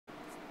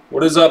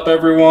What is up,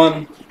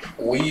 everyone?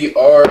 We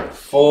are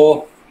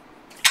full.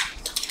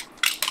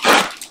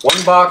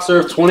 One boxer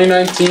of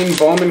 2019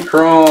 Bowman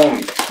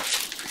Chrome.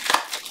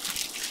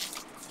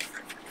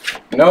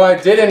 No, I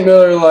didn't,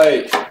 Miller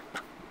Lite.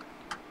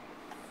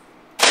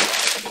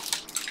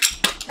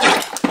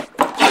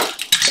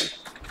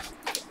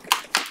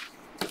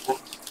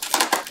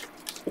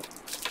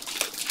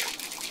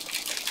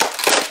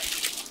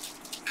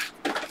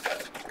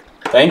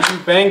 Thank you,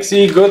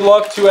 Banksy. Good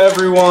luck to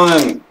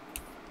everyone.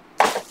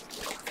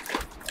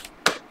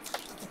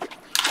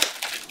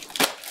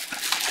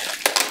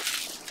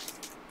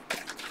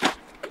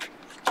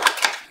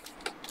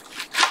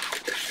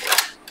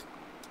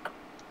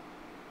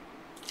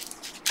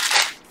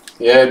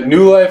 Yeah,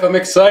 new life. I'm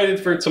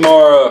excited for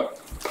tomorrow.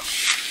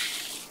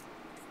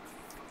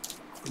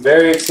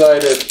 Very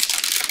excited.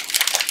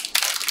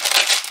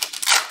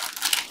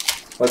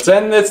 Let's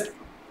end this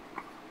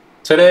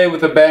today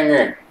with a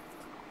banger.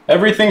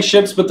 Everything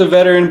ships but the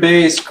veteran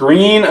base.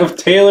 Green of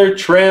Taylor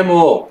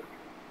Trammell.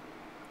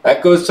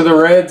 That goes to the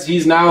Reds.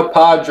 He's now a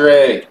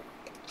Padre.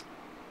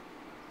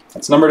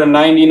 That's number to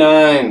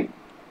 99.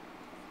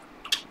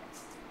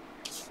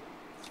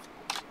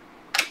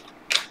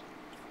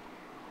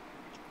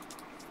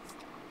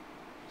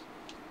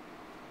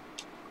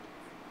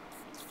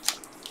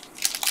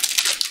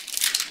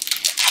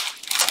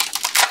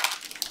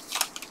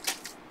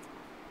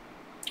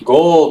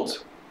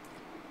 Gold.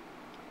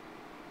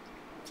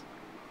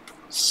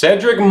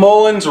 Cedric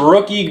Mullins,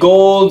 rookie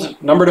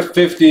gold, number to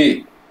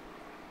 50.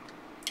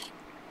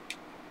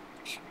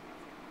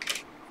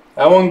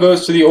 That one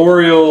goes to the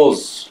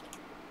Orioles.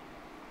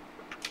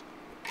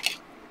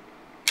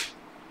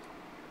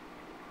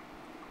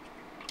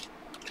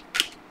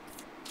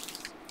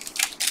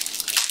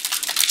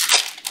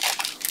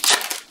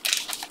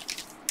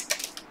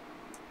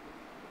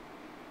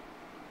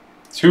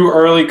 Two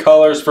early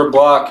colors for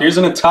block. Here's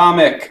an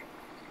atomic.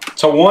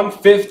 To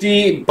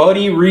 150,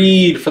 Buddy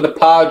Reed for the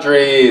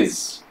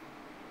Padres.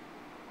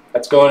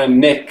 That's going to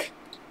Nick.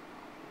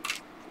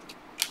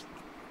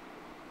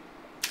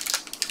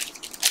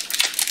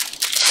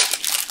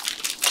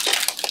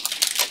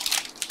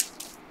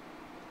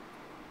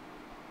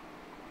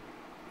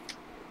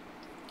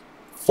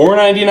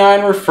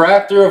 $4.99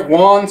 refractor of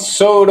Juan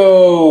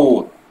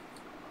Soto.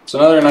 It's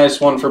another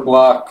nice one for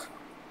block.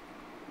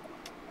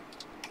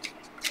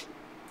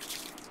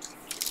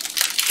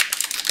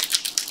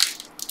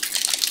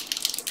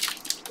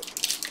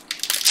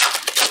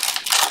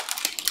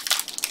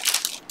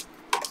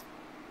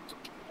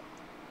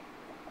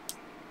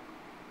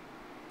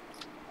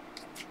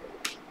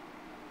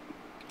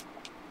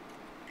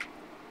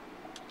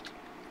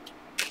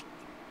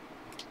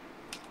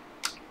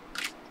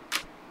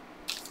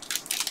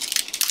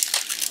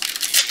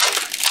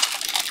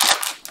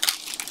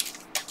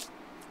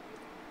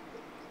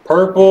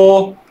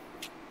 Purple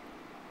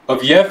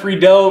of Jeffrey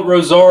Del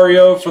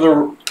Rosario for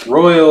the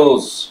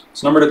Royals.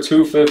 It's number to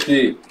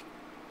 250.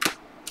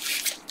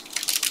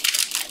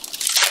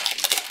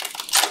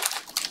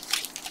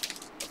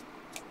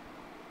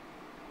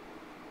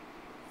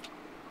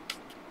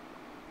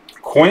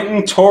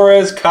 Quentin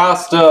Torres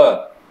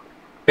Costa.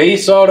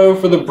 Base auto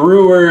for the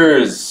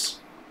Brewers.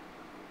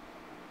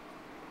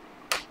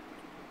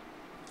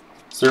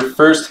 It's their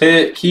first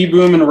hit.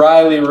 Keyboom and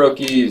Riley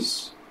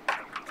rookies.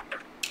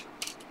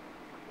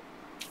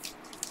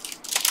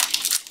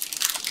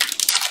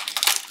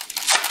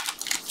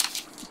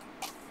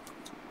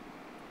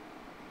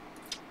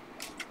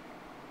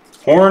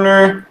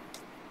 Horner,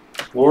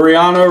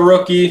 Laureano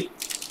rookie.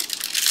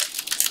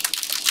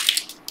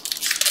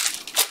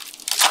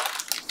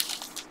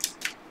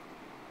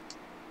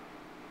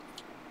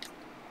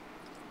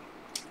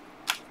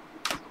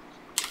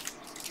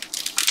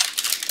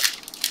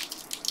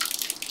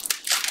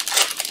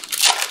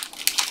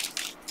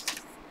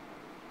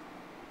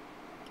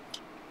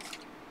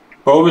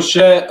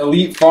 Bobichette,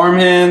 Elite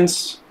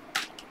Farmhands.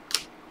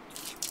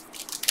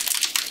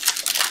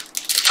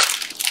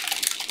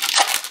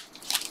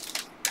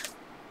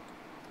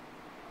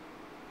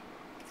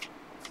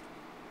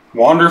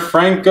 Wander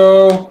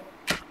Franco,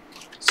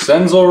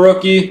 Senzel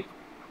rookie.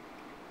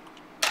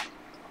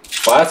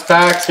 Last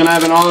pack's gonna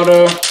have an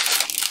auto.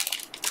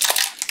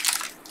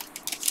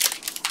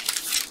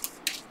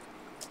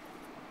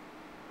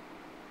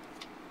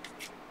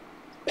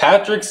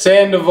 Patrick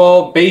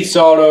Sandoval, base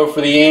auto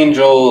for the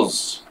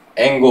Angels.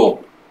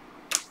 Engel.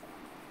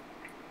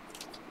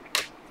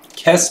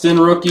 Keston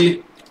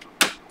rookie.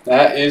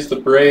 That is the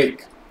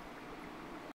break.